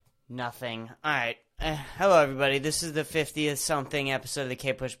Nothing. All right. Hello, everybody. This is the 50th something episode of the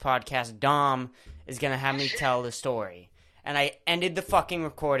K-Push podcast. Dom is going to have me tell the story. And I ended the fucking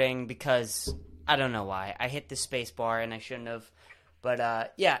recording because I don't know why. I hit the space bar and I shouldn't have.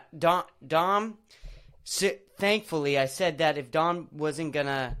 But, yeah, Dom, thankfully, I said that if Dom wasn't going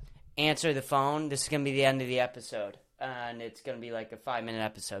to answer the phone, this is going to be the end of the episode. And it's going to be like a 5-minute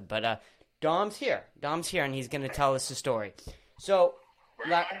episode. But Dom's here. Dom's here, and he's going to tell us the story. So,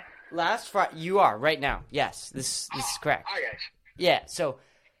 last Friday, you are right now. Yes, this is correct. Hi, guys. Yeah, so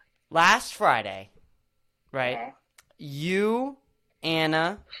last Friday, right, you,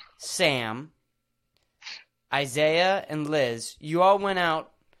 Anna, Sam, Isaiah, and Liz, you all went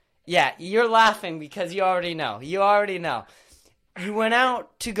out. Yeah, you're laughing because you already know. You already know. You went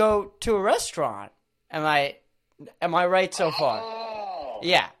out to go to a restaurant. Am I right so far? Oh.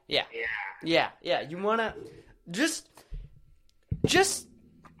 Yeah. Yeah. You want to just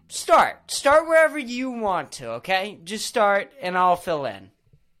start wherever you want to, okay? Just start and I'll fill in.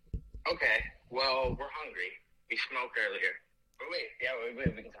 Okay. Well, we're hungry. We smoked earlier. But wait,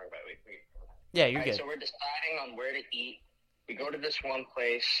 we can talk about it. Wait. Yeah, you're All right, good. so we're deciding on where to eat. We go to this one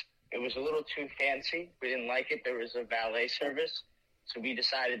place. It was a little too fancy. We didn't like it. There was a valet service. So we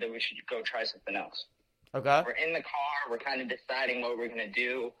decided that we should go try something else. Okay. We're in the car. We're kind of deciding what we're going to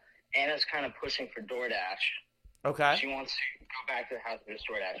do. Anna's kind of pushing for DoorDash. Okay. She wants to go back to the house with this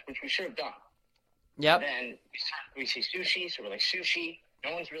DoorDash, which we should have done. Yep. Then we see sushi, so we're like, sushi.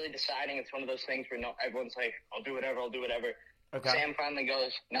 No one's really deciding. It's one of those things where everyone's like, I'll do whatever. Okay. Sam finally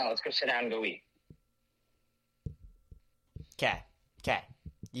goes, no, let's go sit down and go eat. Okay.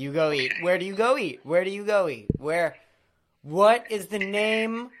 You go eat. Where do you go eat? What is the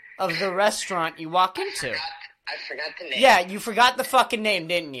name of the restaurant you walk into? I forgot the name. Yeah, you forgot the fucking name,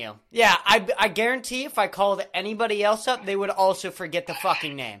 didn't you? Yeah, I guarantee if I called anybody else up, they would also forget the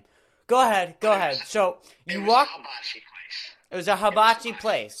fucking name. Go ahead. So, you walk... It was a hibachi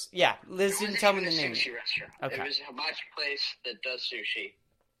place. Yeah, Liz didn't tell me the name. It was a sushi restaurant. Okay. It was a hibachi place that does sushi.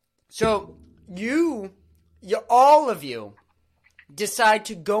 So, all of you decide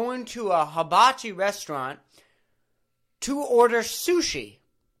to go into a hibachi restaurant to order sushi.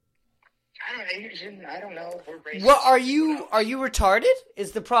 I don't know. We're racist. What are you retarded?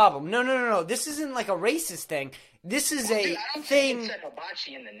 Is the problem? No. This isn't like a racist thing. This is a Dude, I don't thing. think it said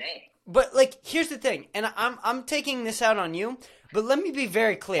hibachi in the name. But like, here's the thing, and I'm taking this out on you. But let me be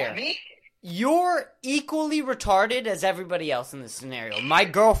very clear. Me? You're equally retarded as everybody else in this scenario, my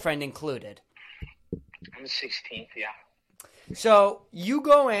girlfriend included. I'm the 16th, yeah. So you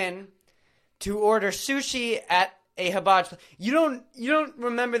go in to order sushi at a hibachi. You don't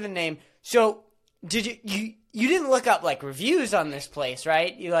remember the name. So did you didn't look up like reviews on this place,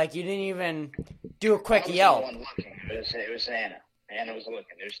 right? You didn't even do a quick Yelp. I was the one looking. It was Anna. Anna was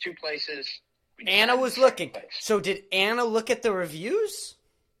looking. There's two places. Anna was looking. So did Anna look at the reviews?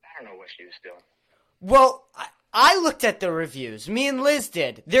 I don't know what she was doing. Well, I looked at the reviews. Me and Liz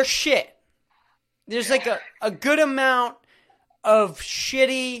did. They're shit. There's like a good amount of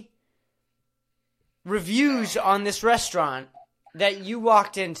shitty reviews on this restaurant that you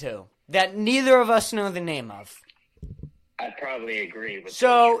walked into that neither of us know the name of. I'd probably agree with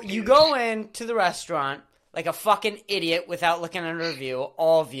So you go into the restaurant like a fucking idiot without looking at a review,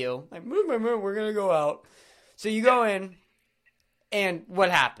 all of you. Like, we're going to go out. So you go in, and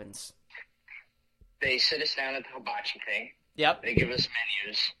what happens? They sit us down at the hibachi thing. Yep. They give us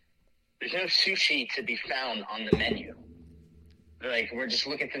menus. There's no sushi to be found on the menu. They're like, we're just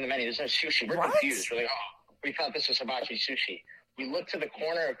looking through the menu. There's no sushi. We're confused. We're like, we thought this was hibachi sushi. We look to the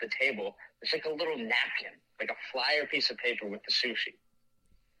corner of the table. There's like a little napkin, like a flyer piece of paper with the sushi.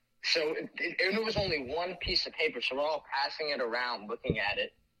 So it was only one piece of paper, so we're all passing it around, looking at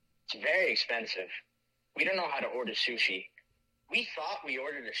it. It's very expensive. We don't know how to order sushi. We thought we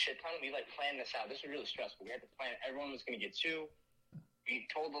ordered a shit ton. We planned this out. This was really stressful. We had to plan. Everyone was going to get two. We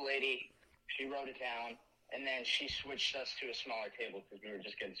told the lady. She wrote it down, and then she switched us to a smaller table because we were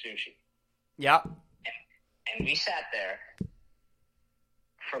just getting sushi. Yep. And we sat there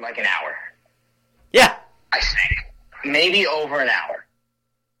for like an hour. Yeah. I think maybe over an hour.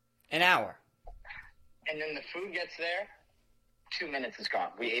 An hour. And then the food gets there, 2 minutes is gone.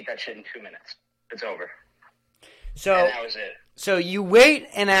 We ate that shit in 2 minutes. It's over. So and that was it. So you wait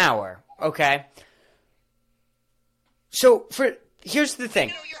an hour, okay? So here's the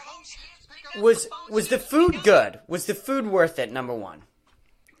thing. Was the food good? Was the food worth it, number one?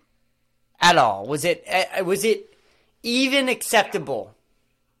 At all? Was it even acceptable?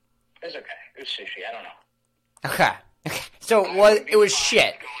 It was okay. It was sushi. I don't know. Okay. So it was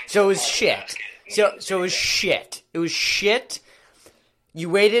shit. So it was shit. So it was shit. It was shit. You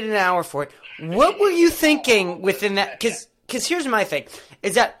waited an hour for it. What were you thinking within that? Because here's my thing,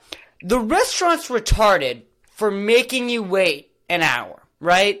 is that the restaurant's retarded for making you wait an hour,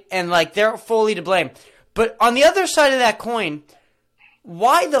 right? And, like, they're fully to blame. But on the other side of that coin,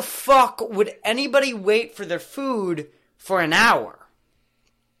 why the fuck would anybody wait for their food for an hour?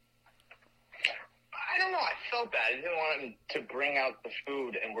 I don't know. I felt bad. I didn't want him to bring out the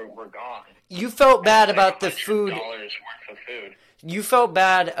food and we're gone. You felt bad about the food. $100 worth of food. You felt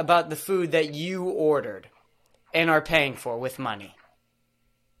bad about the food that you ordered and are paying for with money.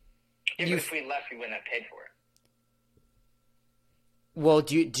 Even if we left, we wouldn't have paid for it. Well,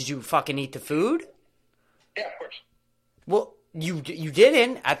 did you fucking eat the food? Yeah, of course. Well, you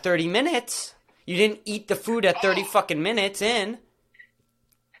didn't at 30 minutes. You didn't eat the food at 30 fucking minutes in.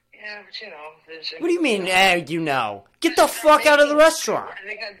 Yeah, but you know. What do you mean, you know? Get the fuck out of the restaurant.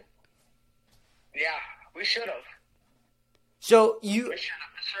 Yeah, we should have. So We should have.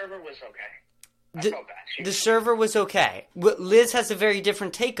 The server was okay. I felt bad. The server was okay. Liz has a very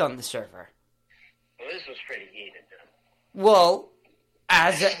different take on the server. Liz was pretty heated, dude. Well,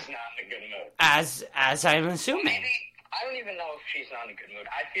 She's not in a good mood. as I'm assuming. Maybe, I don't even know if she's not in a good mood.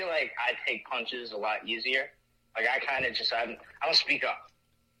 I feel like I take punches a lot easier. Like, I kind of just, I don't speak up.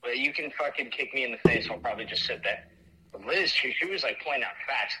 But you can fucking kick me in the face, I'll probably just sit there. But Liz, she was, like, pointing out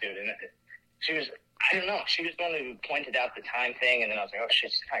facts, dude. And she was, I don't know, she was the one who pointed out the time thing, and then I was like, oh,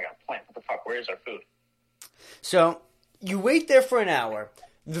 shit, I got a point. What the fuck, where's our food? So, you wait there for an hour.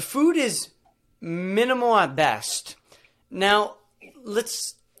 The food is minimal at best. Now,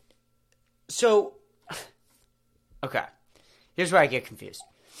 okay. Here's where I get confused.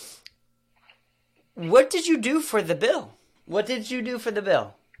 What did you do for the bill? What did you do for the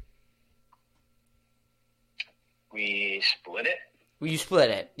bill? We split it. You split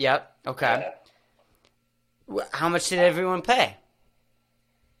it. Yep. Okay. How much did everyone pay?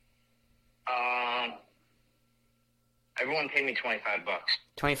 Everyone paid me $25.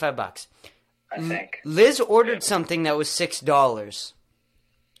 $25. I think. Liz ordered something that was $6.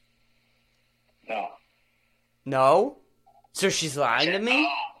 No. No? So she's lying to me?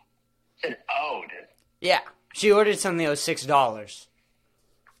 Said, dude. Yeah. She ordered something that was $6.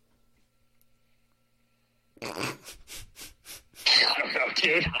 I don't know,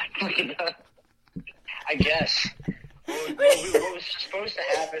 dude. I guess. What was supposed to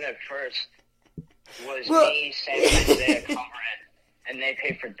happen at first was me, Sam, and Isaiah cover it, and they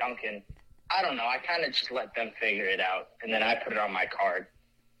pay for Duncan. I don't know. I kind of just let them figure it out, and then I put it on my card.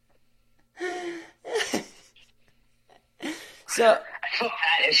 So I felt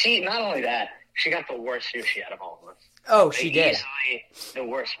bad. And she, not only that, she got the worst sushi out of all of us. Oh, like, she did. Easily the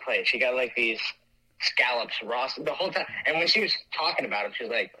worst plate. She got like these scallops, raw, the whole time. And when she was talking about it, she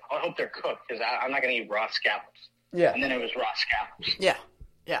was like, oh, I hope they're cooked because I'm not going to eat raw scallops. Yeah. And then it was raw scallops. Yeah.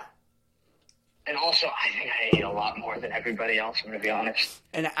 Yeah. And also, I think I ate a lot more than everybody else, I'm going to be honest.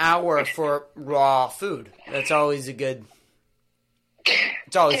 An hour for raw food. That's always a good...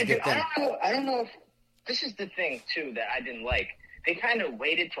 It's always a good thing. I don't know if... This is the thing, too, that I didn't like. They kind of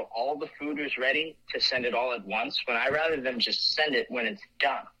waited till all the food was ready to send it all at once, when I rather than just send it when it's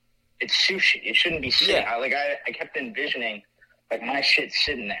done. It's sushi. It shouldn't be sitting. Yeah. I kept envisioning, like, my shit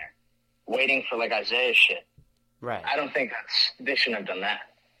sitting there, waiting for, like, Isaiah's shit. Right. I don't think they shouldn't have done that.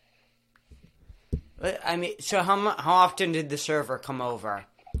 I mean, so how often did the server come over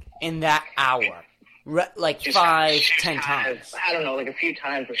in that hour? Like Just 5-10 times? I don't know, like a few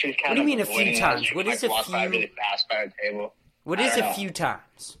times. But she was kind What of do you mean a few times? What is a walk by few? really fast by the table. What is a few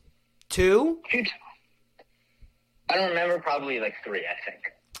times? 2? A few times. I don't remember. Probably like 3, I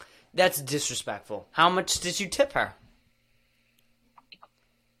think. That's disrespectful. How much did you tip her?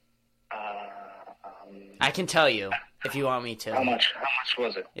 I can tell you if you want me to. How much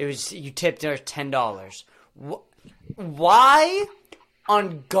was it? It was you tipped her $10. Why,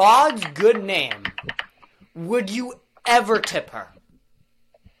 on God's good name, would you ever tip her?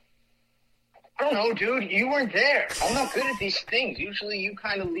 I don't know, dude. You weren't there. I'm not good at these things. Usually, you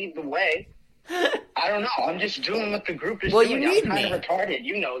kind of lead the way. I don't know. I'm just doing what the group is doing. You need I'm kind of retarded.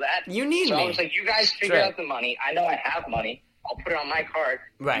 You know that. You need so me. I was like, you guys figure out the money. I know I have money. I'll put it on my card.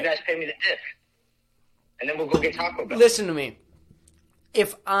 Right. You guys pay me the diff. And then we'll go get Taco Bell. Listen to me.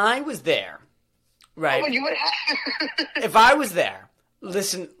 If I was there, right? Oh, you would have. If I was there,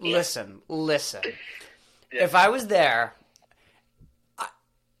 listen. Yeah. If I was there,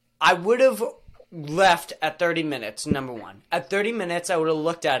 I would have left at 30 minutes, number one. At 30 minutes, I would have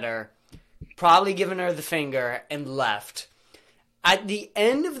looked at her, probably given her the finger, and left. At the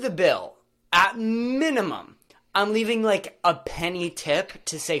end of the bill, at minimum, I'm leaving like a penny tip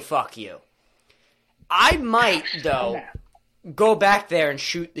to say fuck you. I might, though. go back there and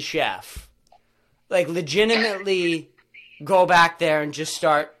shoot the chef. Like, legitimately go back there and just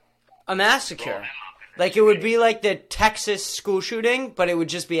start a massacre. Like, it would be like the Texas school shooting, but it would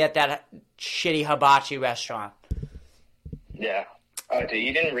just be at that shitty hibachi restaurant. Yeah. Oh, dude,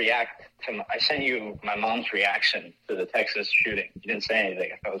 you didn't react to I sent you my mom's reaction to the Texas shooting. You didn't say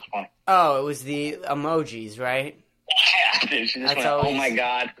anything. I thought it was funny. Oh, it was the emojis, right? Yeah, dude. She just went, oh my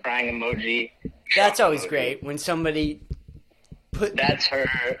God, crying emoji. That's always great when somebody That's her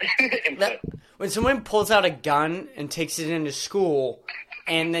input. When someone pulls out a gun and takes it into school,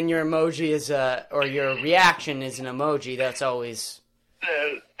 and then your emoji is or your reaction is an emoji, that's always...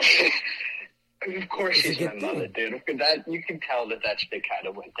 Of course she's my mother, dude. That, you can tell that shit kind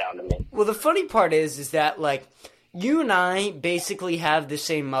of went down to me. Well, the funny part is that, like, you and I basically have the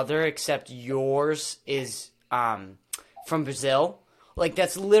same mother, except yours is from Brazil. Like,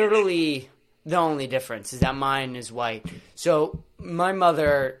 that's literally the only difference, is that mine is white. So, my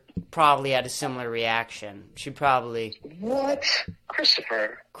mother probably had a similar reaction. She probably... What?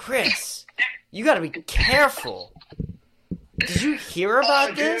 Christopher. Chris, you gotta be careful. Did you hear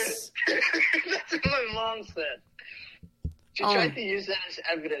about this? That's what my mom said. She tried to use that as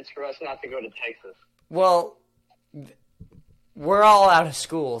evidence for us not to go to Texas. Well, we're all out of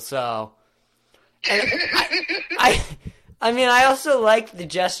school, so... I mean, I also like the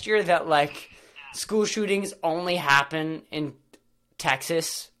gesture that, like, school shootings only happen in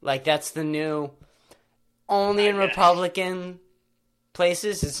Texas. Like, that's the new... Only in Republican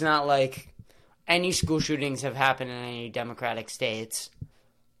places. It's not like any school shootings have happened in any Democratic states.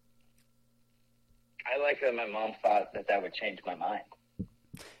 I like that my mom thought that would change my mind.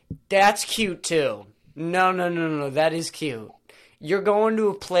 That's cute, too. No. That is cute. You're going to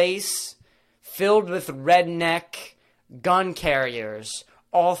a place filled with redneck gun carriers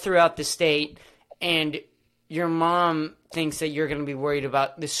all throughout the state, and your mom thinks that you're going to be worried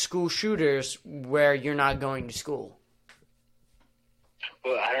about the school shooters where you're not going to school.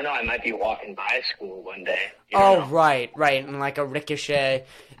 Well, I don't know. I might be walking by school one day. Oh, right. And like a ricochet.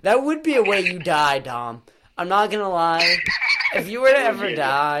 That would be a way you die, Dom. I'm not going to lie. If you were to ever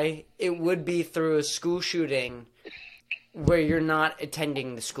die, it would be through a school shooting where you're not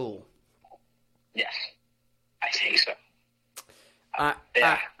attending the school. Yes. I think so.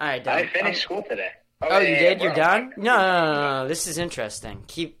 Yeah. All right, Dom. I finished school today. Oh, you did? You're done? No. This is interesting.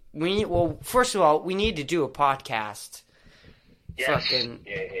 Well, first of all, we need to do a podcast. Yes. Fucking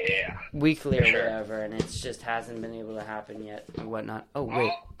weekly or whatever, and it just hasn't been able to happen yet and whatnot. Oh, wait.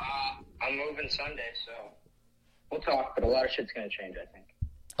 Well, I'm moving Sunday, so we'll talk, but a lot of shit's going to change, I think.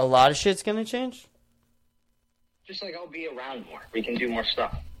 A lot of shit's going to change? Just like I'll be around more. We can do more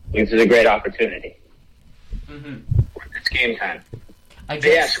stuff. This is a great opportunity. Mm-hmm. It's game time.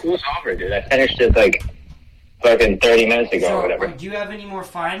 Yeah, school's over, dude. I finished it like fucking 30 minutes ago or whatever. Do you have any more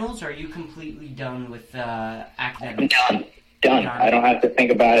finals, or are you completely done with academics? I'm done. I don't have to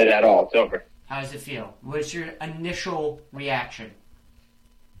think about it at all. It's over. How does it feel? What's your initial reaction?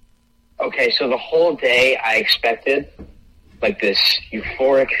 Okay, so the whole day I expected like this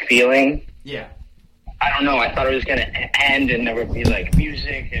euphoric feeling. Yeah. I don't know. I thought it was going to end and there would be like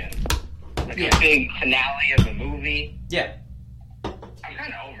music and like a big finale of the movie. Yeah. I'm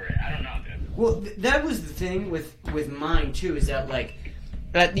kind of over it. I don't know, dude. Well, that was the thing with mine, too, is that, like,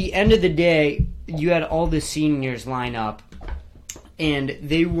 at the end of the day, you had all the seniors line up, and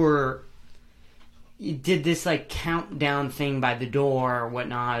they did this, like, countdown thing by the door or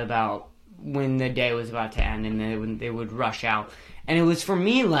whatnot about when the day was about to end, and they would rush out. And it was, for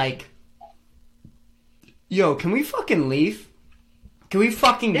me, like, yo, can we fucking leave? Can we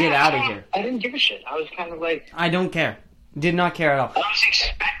fucking get out of here? I didn't give a shit. I was kind of like... I don't care. Did not care at all. I was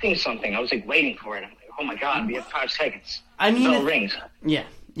expecting something. I was like waiting for it. I'm like, oh my god, we have 5 seconds. I mean... Bell rings. Yeah,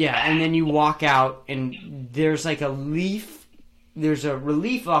 and then you walk out and there's like there's a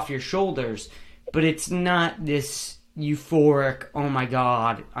relief off your shoulders, but it's not this euphoric, oh my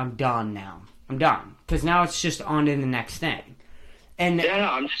god, I'm done now. I'm done. Because now it's just on to the next thing. And no,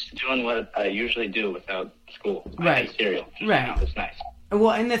 I'm just doing what I usually do without school. Right. I cereal. Right. It's nice.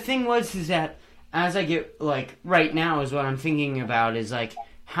 Well, and the thing is that as I get, like, right now is what I'm thinking about is, like,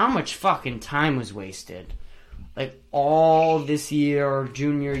 how much fucking time was wasted. Like, all this year,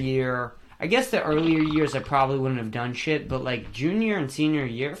 junior year. I guess the earlier years I probably wouldn't have done shit, but, like, junior and senior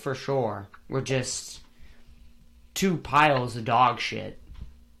year, for sure, were just 2 piles of dog shit.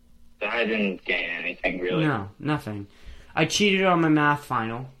 I didn't gain anything, really. No, nothing. I cheated on my math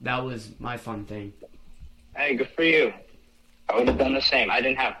final. That was my fun thing. Hey, good for you. I would have done the same. I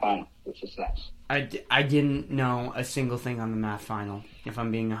didn't have fun, which is nice. I didn't know a single thing on the math final, if I'm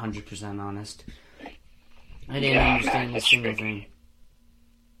being 100% honest. I didn't understand a single thing.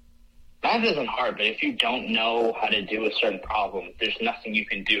 Math isn't hard, but if you don't know how to do a certain problem, there's nothing you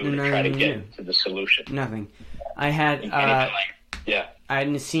can do to try to get to the solution. Nothing. I had I had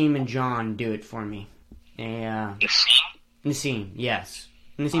Nassim and John do it for me. Nassim, yes.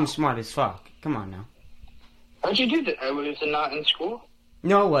 Nassim's smart as fuck. Come on now. How'd you do that? Was it not in school?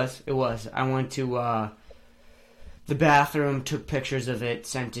 No, it was. I went to the bathroom, took pictures of it,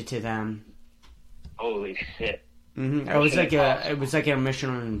 sent it to them. Holy shit. Mm-hmm. It was like a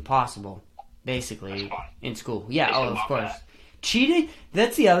Mission Impossible, basically, in school. Yeah, of course. Cheating,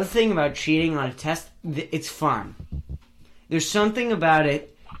 that's the other thing about cheating on a test. It's fun. There's something about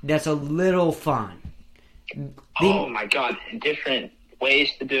it that's a little fun. Oh my god, different ways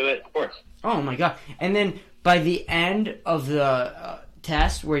to do it, of course. Oh my god. And then by the end of the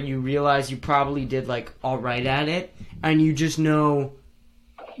test, where you realize you probably did like alright at it, and you just know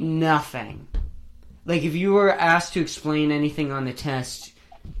nothing. Like if you were asked to explain anything on the test,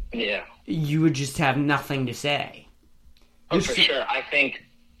 you would just have nothing to say. Oh, for sure. I think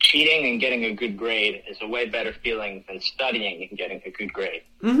cheating and getting a good grade is a way better feeling than studying and getting a good grade.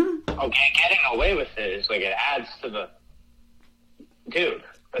 Mm-hmm. Okay, getting away with it is like it adds to the... Dude,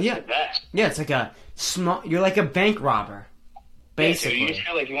 that's the best. Yeah, it's like a small... You're like a bank robber, basically. Yeah, so you just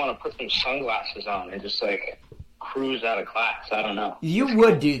feel like you want to put some sunglasses on and just like cruise out of class. I don't know. You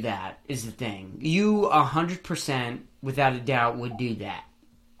would do that, is the thing. You 100%, without a doubt, would do that.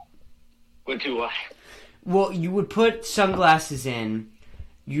 Would do what? Well, you would put sunglasses in,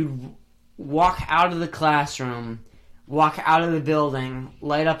 you'd walk out of the classroom, walk out of the building,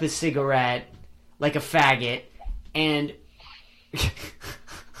 light up a cigarette like a faggot, and...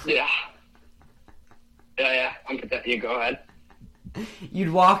 Yeah. You go ahead.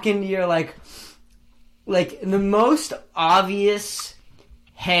 You'd walk into your, like the most obvious,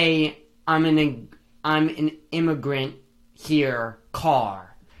 hey, I'm an immigrant here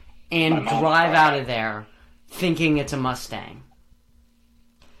car, and drive out of there thinking it's a Mustang.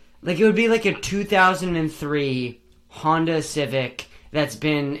 Like, it would be like a 2003 Honda Civic that's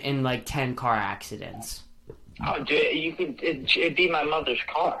been in like 10 car accidents. Oh, dude, it'd be my mother's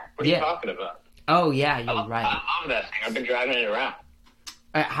car. What are you talking about? Oh, yeah, you're right. I love that thing. I've been driving it around.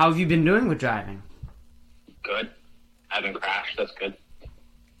 How have you been doing with driving? Good. I haven't crashed. That's good.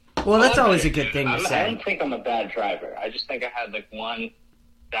 Well, that's always a good thing to say. I don't think I'm a bad driver. I just think I had like one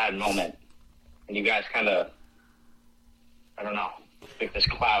bad moment. And you guys kind of, I don't know, like this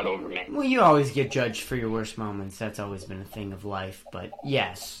cloud over me. Well, you always get judged for your worst moments. That's always been a thing of life. But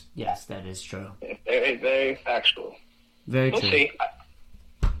yes, that is true. Very, very factual. Very true. We'll see.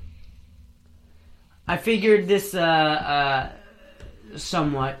 I figured this,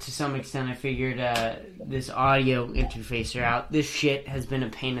 somewhat, to some extent, I figured this audio interfacer out. This shit has been a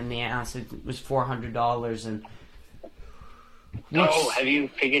pain in the ass. It was $400 and... have you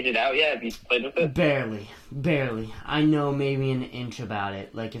figured it out yet? Have you played with it? Barely. I know maybe an inch about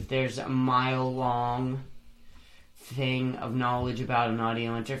it. Like, if there's a mile-long thing of knowledge about an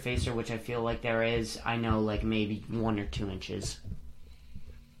audio interfacer, which I feel like there is, I know, like, maybe 1 or 2 inches.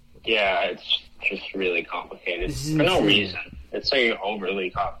 Yeah, it's just really complicated. For no reason. It's like overly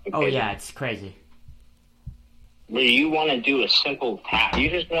complicated. Oh, yeah, it's crazy. Where you want to do a simple tap. You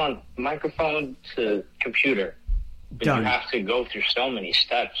just want microphone to computer. But you have to go through so many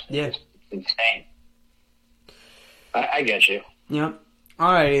steps. Yeah. It's insane. I get you. Yep.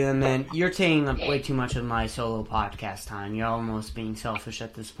 Alrighty then, man. You're taking up way too much of my solo podcast time. You're almost being selfish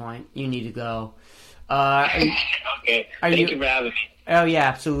at this point. You need to go. Okay. Thank you for having me. Oh yeah,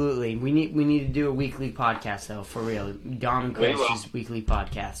 absolutely. We need to do a weekly podcast though, for real. Dom and Chris's weekly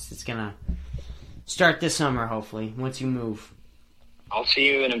podcast. It's gonna start this summer, hopefully, once you move. I'll see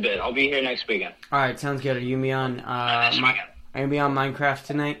you in a bit. I'll be here next weekend. All right, sounds good. Are you gonna be on? Are you gonna be on Minecraft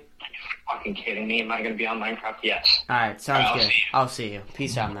tonight? Are you fucking kidding me? Am I gonna be on Minecraft? Yes. All right, sounds good. I'll see you.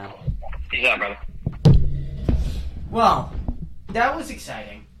 Peace out, man. Peace out, brother. Well, that was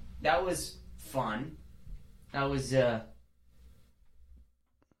exciting. That was fun. That was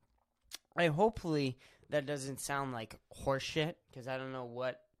hopefully that doesn't sound like horseshit, because I don't know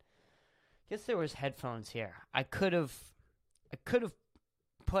what. I guess there was headphones here. I could have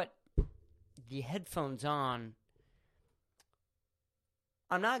put the headphones on.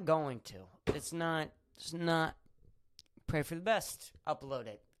 I'm not going to. It's not. Pray for the best. Upload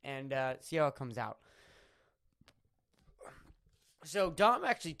it and see how it comes out. So Dom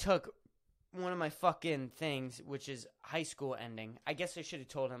actually took one of my fucking things, which is high school ending. I guess I should have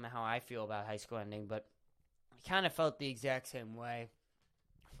told him how I feel about high school ending, but I kind of felt the exact same way.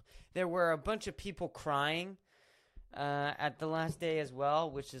 There were a bunch of people crying at the last day as well,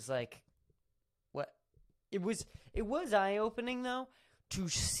 which is like, what? It was eye-opening, though, to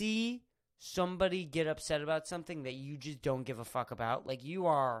see somebody get upset about something that you just don't give a fuck about. Like,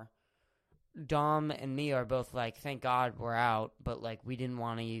 Dom and me are both like, thank God we're out, but like we didn't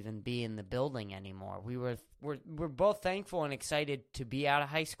want to even be in the building anymore. We're both thankful and excited to be out of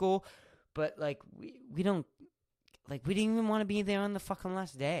high school, but like we don't, like we didn't even want to be there on the fucking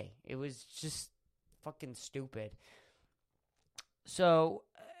last day. It was just fucking stupid. So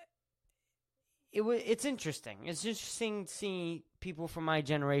it's interesting. It's interesting to see people from my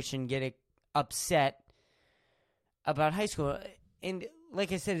generation get upset about high school. And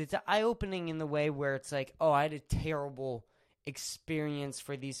like I said, it's eye-opening in the way where it's like, oh, I had a terrible experience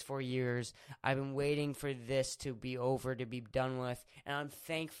for these 4 years. I've been waiting for this to be over, to be done with, and I'm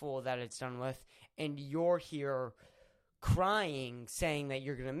thankful that it's done with. And you're here crying, saying that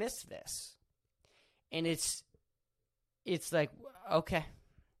you're going to miss this. And it's like, okay,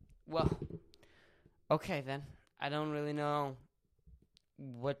 well, okay then. I don't really know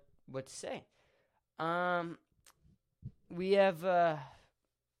what to say. We have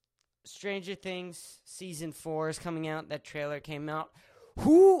Stranger Things Season 4 is coming out. That trailer came out.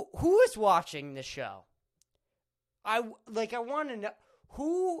 Who is watching the show? I want to know,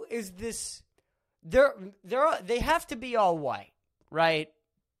 who is this? They have to be all white, right?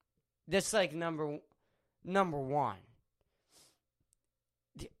 That's like number one.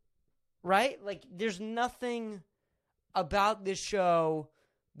 Right? Like, there's nothing about this show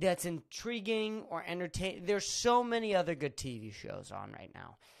that's intriguing or entertaining. There's so many other good TV shows on right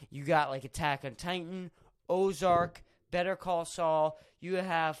now. You got like Attack on Titan, Ozark, Better Call Saul. You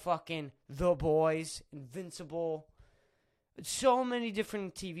have fucking The Boys, Invincible. So many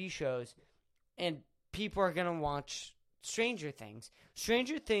different TV shows. And people are going to watch Stranger Things.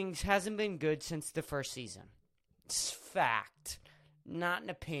 Stranger Things hasn't been good since the first season. It's fact. Not an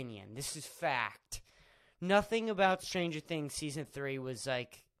opinion. This is fact. Nothing about Stranger Things Season 3 was,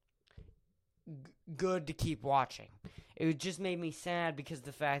 like, good to keep watching. It just made me sad because of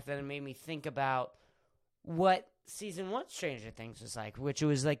the fact that it made me think about what Season 1 Stranger Things was like, which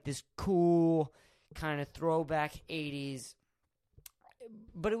was, like, this cool kind of throwback 80s,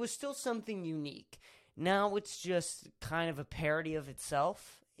 but it was still something unique. Now it's just kind of a parody of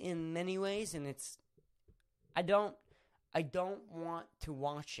itself in many ways, and I don't want to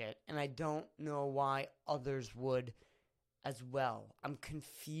watch it, and I don't know why others would as well. I'm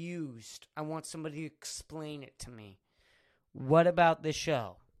confused. I want somebody to explain it to me. What about this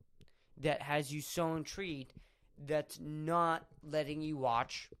show that has you so intrigued that's not letting you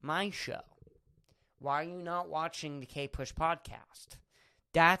watch my show? Why are you not watching the K-Push podcast?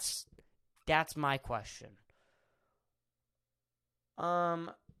 That's my question.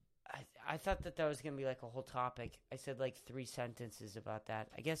 I thought that was going to be like a whole topic. I said like 3 sentences about that.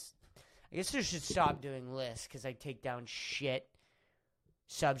 I guess I should stop doing lists because I take down shit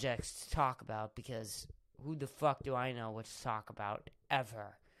subjects to talk about, because who the fuck do I know what to talk about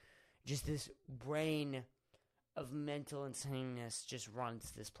ever? Just this brain of mental insaneness just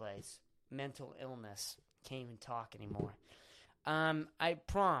runs this place. Mental illness. Can't even talk anymore.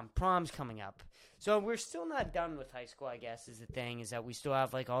 Prom's coming up. So we're still not done with high school, I guess, is the thing, is that we still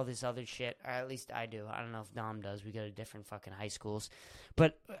have, like, all this other shit, or at least I do. I don't know if Dom does. We go to different fucking high schools.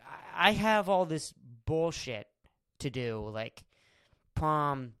 But I have all this bullshit to do, like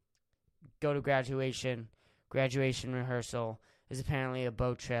prom, go to graduation rehearsal. There's apparently a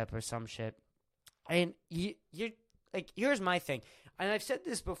boat trip or some shit. And you're, like, here's my thing, and I've said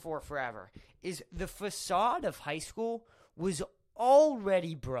this before forever, is the facade of high school was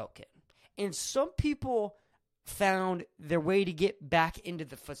already broken. And some people found their way to get back into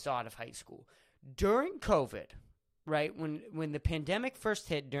the facade of high school. During COVID, right, when the pandemic first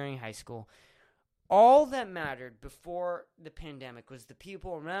hit during high school, all that mattered before the pandemic was the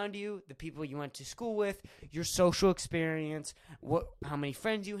people around you, the people you went to school with, your social experience, how many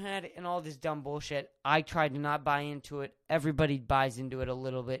friends you had, and all this dumb bullshit. I tried to not buy into it. Everybody buys into it a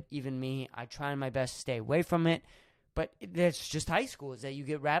little bit, even me. I try my best to stay away from it. But that's just high school, is that you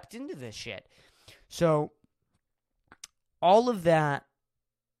get wrapped into this shit. So all of that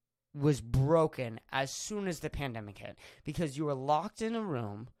was broken as soon as the pandemic hit, because you were locked in a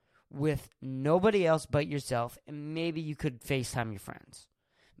room with nobody else but yourself, and maybe you could FaceTime your friends.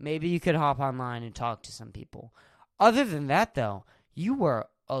 Maybe you could hop online and talk to some people. Other than that, though, you were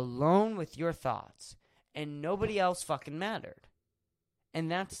alone with your thoughts, and nobody else fucking mattered.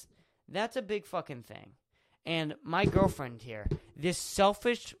 And that's a big fucking thing. And my girlfriend here, this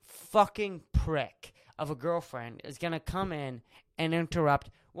selfish fucking prick of a girlfriend, is going to come in and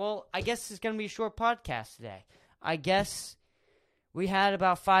interrupt. Well, I guess it's going to be a short podcast today. I guess We had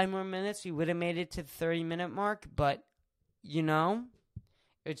about 5 more minutes. We would have made it to the 30-minute mark, but,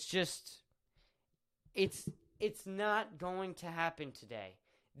 it's just, it's not going to happen today.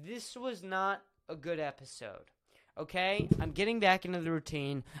 This was not a good episode. Okay? I'm getting back into the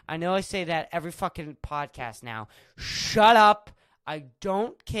routine. I know I say that every fucking podcast now. Shut up. I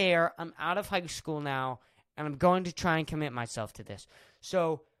don't care. I'm out of high school now, and I'm going to try and commit myself to this.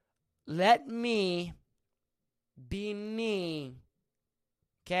 So, let me be me.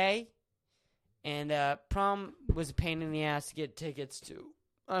 Okay? And prom was a pain in the ass to get tickets to.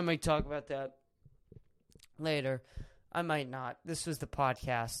 I might talk about that later. I might not. This was the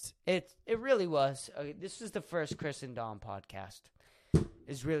podcast. It really was. This was the first Chris and Dom podcast.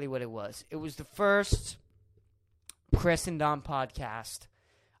 Is really what it was. It was the first Chris and Dom podcast.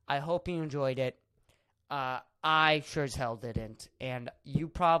 I hope you enjoyed it. I sure as hell didn't. And you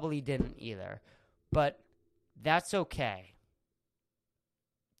probably didn't either. But that's okay.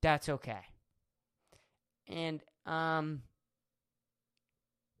 That's okay. And, I'm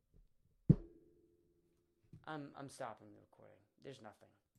stopping the recording. There's nothing.